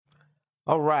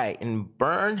All right, in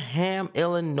Burnham,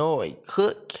 Illinois,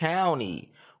 Cook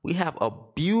County, we have a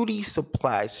beauty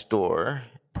supply store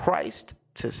priced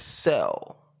to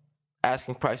sell.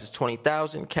 Asking price is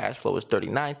 20,000, cash flow is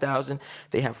 39,000.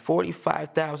 They have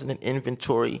 45,000 in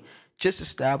inventory, just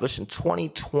established in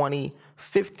 2020,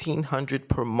 1,500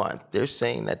 per month. They're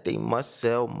saying that they must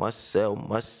sell, must sell,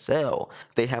 must sell.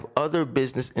 They have other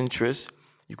business interests.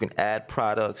 You can add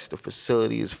products. The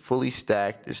facility is fully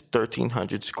stacked. It's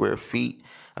 1,300 square feet.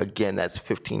 Again, that's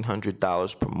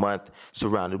 $1,500 per month,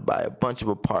 surrounded by a bunch of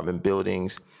apartment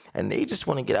buildings. And they just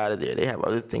want to get out of there. They have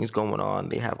other things going on.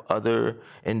 They have other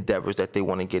endeavors that they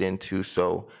want to get into.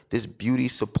 So this beauty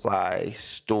supply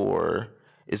store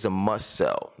is a must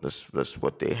sell. That's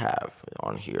what they have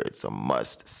on here. It's a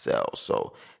must sell.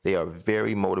 So they are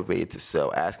very motivated to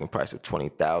sell. Asking price of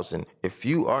 20,000. If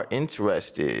you are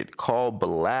interested, call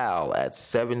Bilal at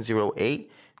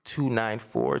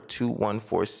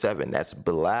 708-294-2147. That's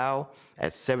Bilal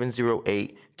at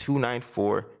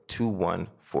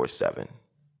 708-294-2147.